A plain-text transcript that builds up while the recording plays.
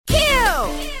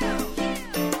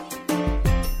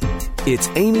It's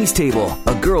Amy's Table,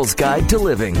 a girl's guide to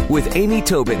living with Amy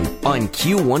Tobin on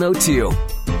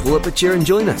Q102. Pull up a chair and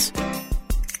join us.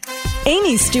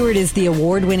 Amy Stewart is the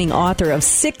award-winning author of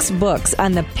 6 books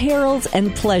on the perils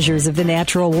and pleasures of the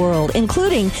natural world,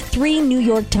 including 3 New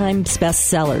York Times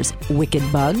bestsellers, Wicked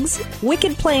Bugs,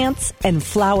 Wicked Plants, and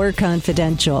Flower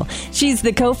Confidential. She's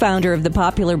the co-founder of the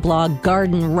popular blog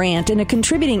Garden Rant and a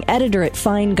contributing editor at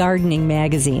Fine Gardening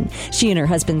magazine. She and her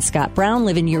husband Scott Brown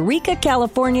live in Eureka,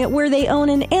 California, where they own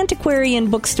an antiquarian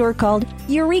bookstore called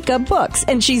Eureka Books.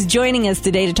 And she's joining us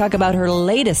today to talk about her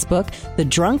latest book, The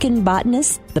Drunken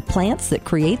Botanist, The Plants that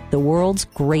Create the World's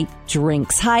Great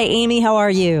Drinks. Hi, Amy. How are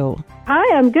you?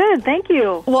 Hi, I'm good. Thank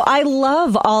you. Well, I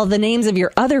love all the names of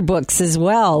your other books as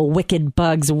well. Wicked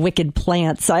Bugs, Wicked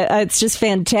Plants. It's just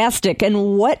fantastic.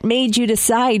 And what made you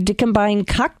decide to combine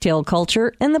cocktail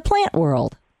culture and the plant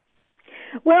world?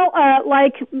 Well,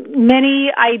 like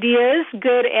many ideas,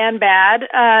 good and bad,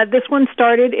 this one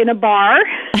started in a bar.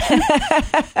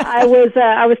 I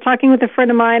was talking with a friend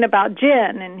of mine about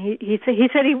gin, and he said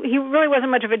he really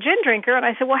wasn't much of a gin drinker, and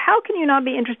I said, well, how can you not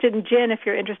be interested in gin if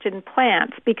you're interested in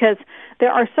plants? Because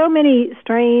there are so many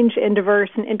strange and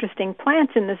diverse and interesting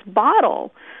plants in this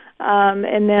bottle.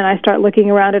 And then I start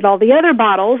looking around at all the other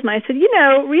bottles, and I said,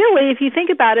 really, if you think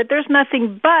about it, there's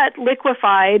nothing but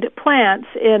liquefied plants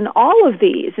in all of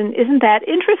these, and isn't that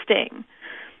interesting?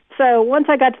 So once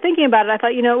I got to thinking about it, I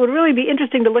thought, it would really be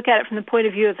interesting to look at it from the point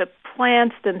of view of the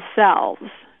plants themselves.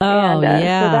 Oh,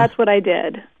 yeah. So that's what I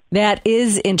did. That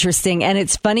is interesting, and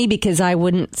it's funny because I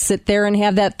wouldn't sit there and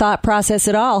have that thought process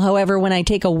at all. However, when I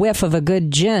take a whiff of a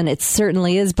good gin, it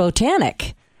certainly is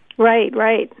botanic. Right.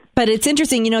 But it's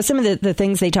interesting, some of the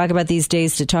things they talk about these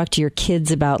days to talk to your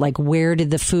kids about, like where did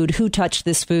the food, who touched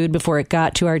this food before it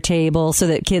got to our table, so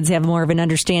that kids have more of an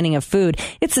understanding of food.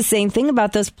 It's the same thing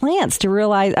about those plants to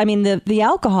realize, the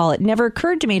alcohol, it never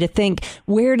occurred to me to think,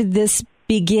 where did this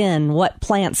begin? What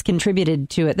plants contributed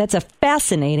to it? That's a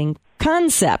fascinating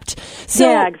concept. So,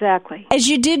 yeah, exactly. As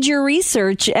you did your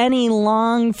research, any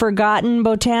long forgotten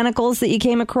botanicals that you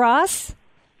came across?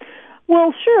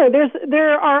 Well, sure.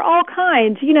 There are all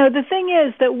kinds. The thing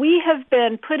is that we have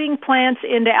been putting plants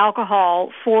into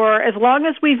alcohol for as long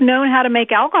as we've known how to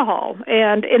make alcohol.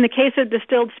 And in the case of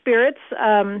distilled spirits,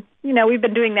 we've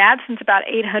been doing that since about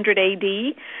 800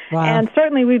 AD. Wow. And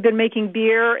certainly we've been making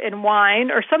beer and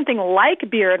wine, or something like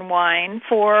beer and wine,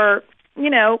 for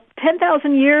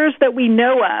 10,000 years that we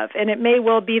know of. And it may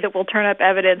well be that we'll turn up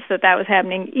evidence that was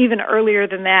happening even earlier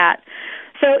than that.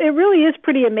 So it really is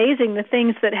pretty amazing the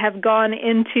things that have gone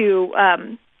into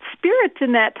spirits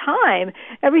in that time.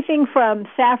 Everything from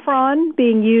saffron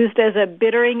being used as a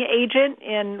bittering agent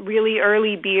in really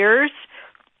early beers,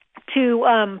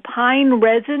 to pine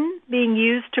resin being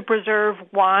used to preserve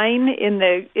wine in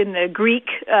the Greek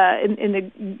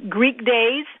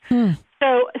days.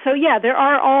 So yeah, there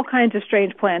are all kinds of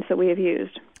strange plants that we have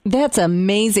used. That's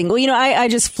amazing. Well, I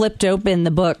just flipped open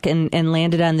the book and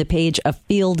landed on the page, A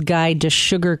Field Guide to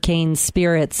Sugarcane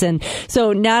Spirits. And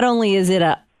so not only is it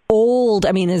as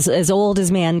old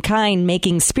as mankind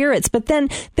making spirits, but then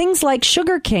things like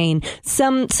sugarcane.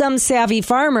 Some savvy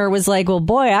farmer was like, well,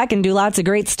 boy, I can do lots of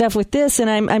great stuff with this.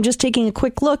 And I'm just taking a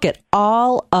quick look at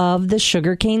all of the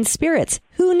sugarcane spirits.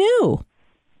 Who knew?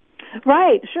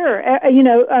 Right, sure.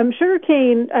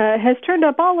 Sugarcane has turned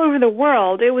up all over the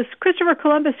world. It was Christopher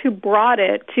Columbus who brought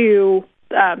it to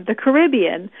the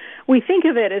Caribbean. We think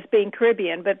of it as being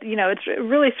Caribbean, but it's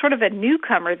really sort of a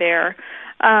newcomer there.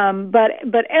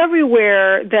 But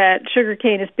everywhere that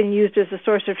sugarcane has been used as a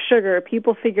source of sugar,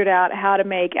 people figured out how to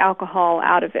make alcohol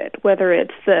out of it. Whether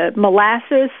it's the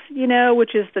molasses,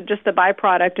 which is just the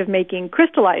byproduct of making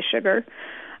crystallized sugar.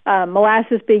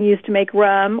 Molasses being used to make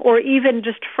rum, or even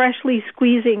just freshly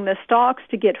squeezing the stalks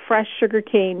to get fresh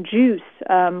sugarcane juice,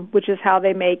 which is how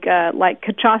they make like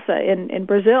cachaça in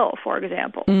Brazil, for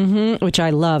example. Mm-hmm, which I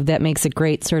love. That makes a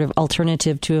great sort of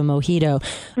alternative to a mojito.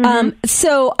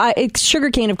 Mm-hmm.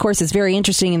 Sugarcane, of course, is very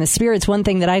interesting in the spirits. One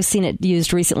thing that I've seen it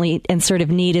used recently and sort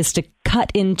of neat is to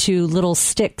cut into little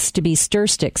sticks to be stir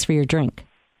sticks for your drink.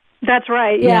 That's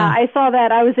right. Yeah, I saw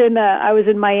that. I was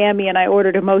in Miami and I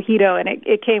ordered a mojito, and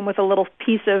it came with a little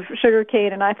piece of sugar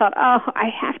cane, and I thought,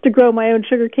 I have to grow my own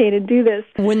sugar cane and do this.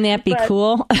 Wouldn't that be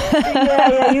cool?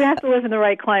 Yeah. You have to live in the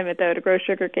right climate though to grow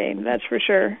sugar cane. That's for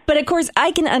sure. But of course,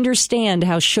 I can understand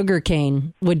how sugar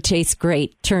cane would taste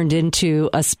great turned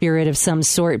into a spirit of some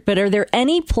sort. But are there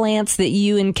any plants that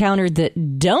you encountered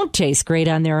that don't taste great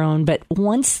on their own, but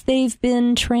once they've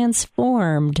been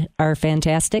transformed are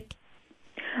fantastic?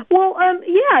 Well,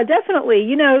 yeah,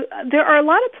 definitely. There are a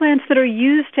lot of plants that are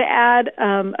used to add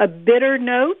a bitter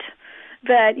note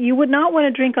that you would not want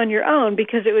to drink on your own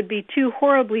because it would be too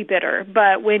horribly bitter.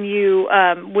 But when you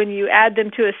add them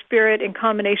to a spirit in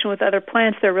combination with other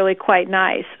plants, they're really quite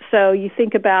nice. So you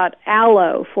think about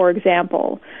aloe, for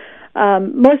example.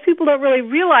 Most people don't really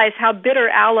realize how bitter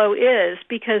aloe is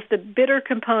because the bitter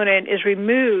component is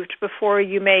removed before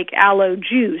you make aloe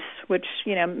juice, which,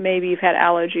 maybe you've had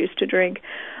aloe juice to drink.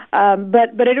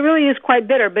 But it really is quite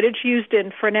bitter, but it's used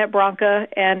in Fernet Branca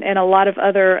and a lot of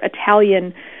other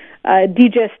Italian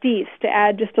digestifs to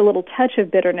add just a little touch of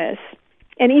bitterness.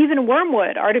 And even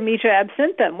wormwood, Artemisia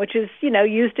absinthium, which is,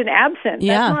 used in absinthe.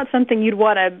 Yeah. That's not something you'd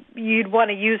want to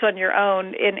use on your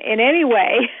own in any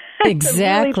way.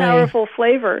 Exactly. It's a really powerful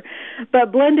flavor,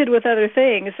 but blended with other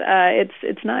things,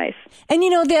 it's nice. And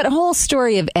that whole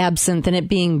story of absinthe and it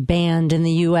being banned in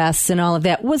the U.S. and all of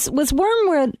that was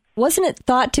wormwood. Wasn't it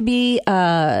thought to be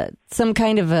some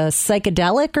kind of a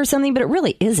psychedelic or something? But it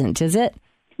really isn't, is it?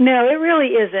 No, it really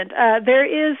isn't.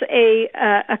 There is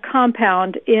a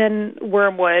compound in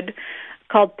wormwood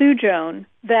called thujone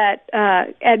that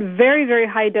at very, very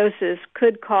high doses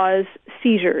could cause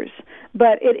seizures.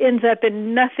 But it ends up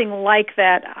in nothing like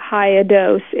that high a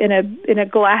dose in a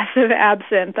glass of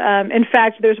absinthe. In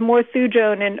fact, there's more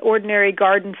thujone in ordinary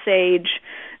garden sage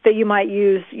that you might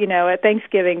use, at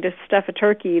Thanksgiving to stuff a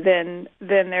turkey than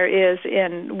there is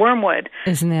in wormwood.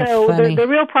 Isn't that So funny? the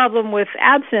real problem with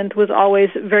absinthe was always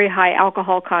very high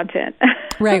alcohol content.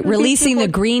 Right, releasing the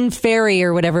green fairy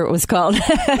or whatever it was called.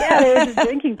 Yeah, they were just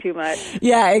drinking too much.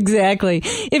 Yeah, exactly.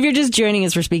 If you're just joining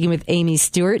us, we're speaking with Amy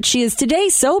Stewart. She is today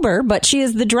sober, but she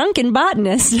is the drunken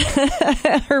botanist.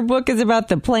 Her book is about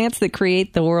the plants that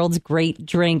create the world's great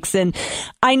drinks. And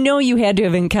I know you had to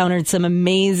have encountered some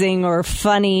amazing or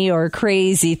funny or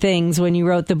crazy things when you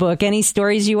wrote the book. Any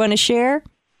stories you want to share?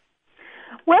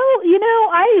 Well,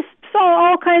 I saw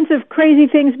all kinds of crazy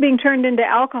things being turned into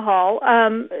alcohol.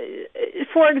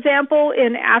 For example,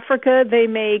 in Africa, they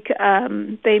make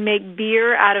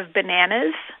beer out of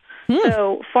bananas.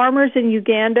 So farmers in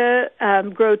Uganda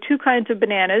grow two kinds of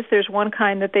bananas. There's one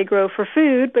kind that they grow for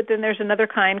food, but then there's another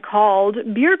kind called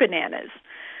beer bananas.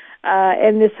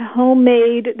 And this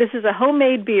is a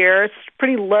homemade beer. It's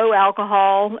pretty low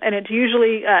alcohol, and it's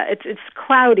usually it's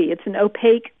cloudy. It's an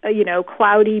opaque,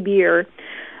 cloudy beer.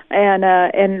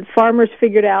 And farmers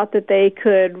figured out that they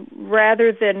could,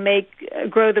 rather than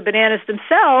grow the bananas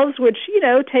themselves, which,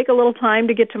 take a little time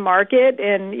to get to market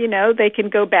and, they can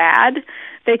go bad,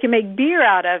 they can make beer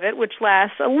out of it, which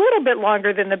lasts a little bit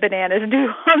longer than the bananas do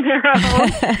on their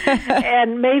own,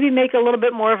 and maybe make a little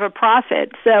bit more of a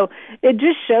profit. So it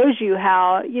just shows you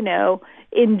how,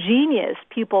 ingenious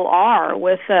people are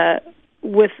with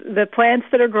the plants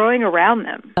that are growing around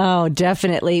them. Oh,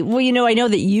 definitely. Well, I know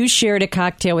that you shared a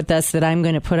cocktail with us that I'm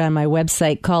going to put on my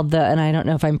website called and I don't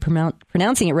know if I'm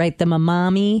pronouncing it right, the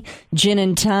Mamami Gin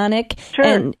and Tonic.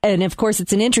 Sure. And of course,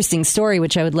 it's an interesting story,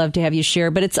 which I would love to have you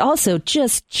share, but it's also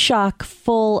just chock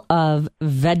full of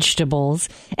vegetables.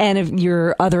 And if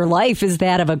your other life is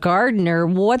that of a gardener,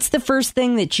 what's the first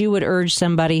thing that you would urge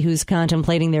somebody who's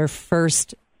contemplating their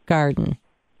first garden?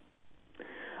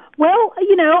 Well,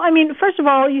 first of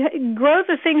all, you grow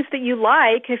the things that you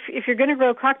like. If you're going to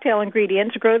grow cocktail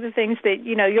ingredients, grow the things that,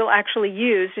 you'll actually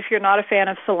use. If you're not a fan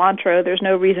of cilantro, there's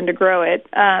no reason to grow it.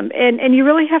 And you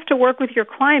really have to work with your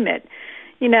climate.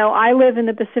 I live in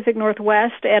the Pacific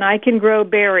Northwest, and I can grow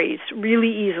berries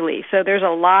really easily. So there's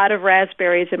a lot of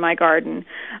raspberries in my garden.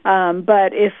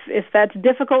 But if that's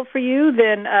difficult for you,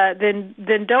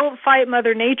 then don't fight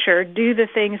Mother Nature. Do the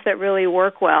things that really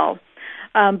work well.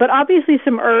 But obviously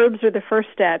some herbs are the first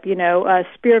step,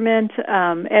 spearmint,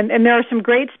 and there are some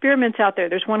great spearmints out there.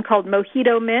 There's one called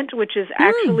Mojito mint, which is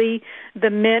actually the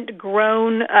mint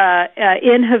grown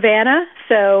in Havana.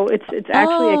 So it's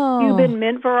actually a Cuban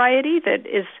mint variety that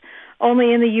is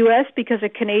only in the U.S. because a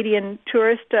Canadian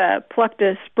tourist plucked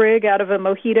a sprig out of a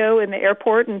mojito in the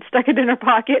airport and stuck it in her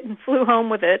pocket and flew home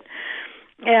with it.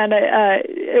 And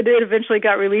it eventually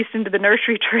got released into the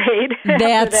nursery trade.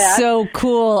 That's so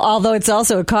cool. Although it's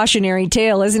also a cautionary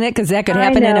tale, isn't it? Because that could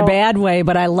happen in a bad way,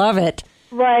 but I love it.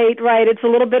 Right. It's a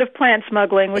little bit of plant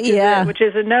smuggling, which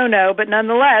is a no-no, but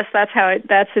nonetheless,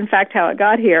 that's in fact how it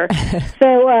got here.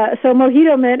 So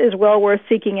mojito mint is well worth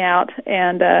seeking out,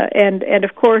 and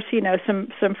of course,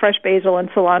 some fresh basil and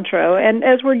cilantro. And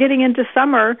as we're getting into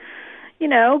summer,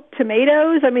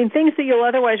 tomatoes, things that you'll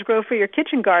otherwise grow for your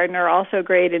kitchen garden are also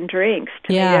great in drinks.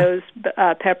 Tomatoes,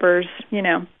 peppers,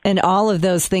 And all of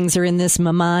those things are in this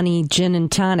Mamami Gin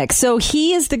and Tonic. So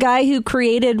he is the guy who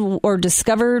created or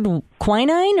discovered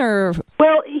quinine, or?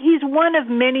 Well, he's one of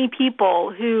many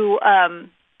people who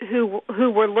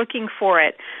were looking for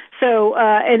it. So,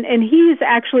 and he's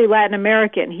actually Latin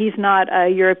American. He's not a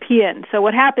European. So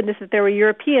what happened is that there were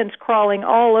Europeans crawling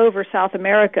all over South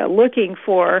America looking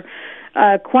for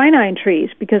quinine trees,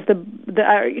 because the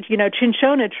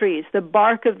cinchona trees, the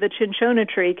bark of the cinchona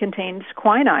tree contains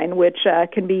quinine, which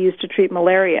can be used to treat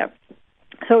malaria.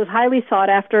 So it was highly sought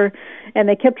after, and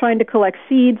they kept trying to collect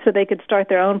seeds so they could start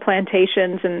their own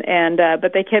plantations,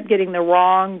 but they kept getting the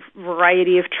wrong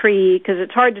variety of tree, because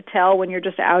it's hard to tell when you're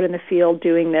just out in the field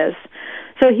doing this.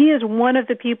 So he is one of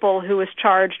the people who was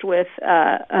charged with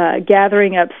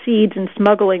gathering up seeds and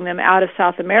smuggling them out of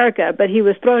South America, but he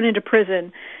was thrown into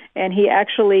prison, and he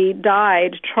actually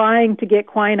died trying to get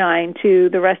quinine to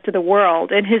the rest of the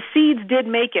world. And his seeds did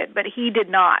make it, but he did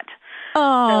not.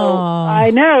 Oh, so, I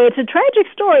know. It's a tragic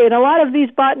story, and a lot of these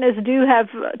botanists do have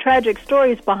tragic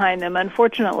stories behind them,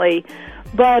 unfortunately.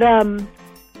 But,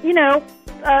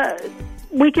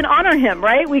 we can honor him,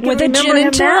 right? We can with a remember gin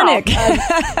and tonic.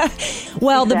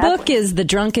 Well, Exactly. The book is The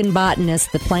Drunken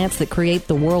Botanist, The Plants That Create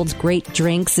the World's Great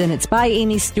Drinks, and it's by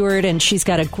Amy Stewart, and she's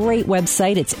got a great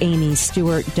website. It's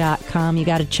amystewart.com. You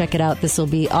got to check it out. This will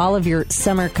be all of your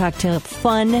summer cocktail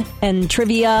fun and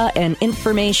trivia and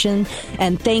information.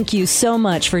 And thank you so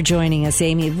much for joining us,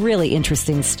 Amy. Really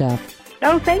interesting stuff.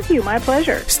 Oh, thank you. My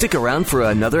pleasure. Stick around for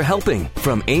another helping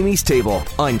from Amy's Table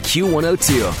on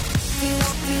Q102.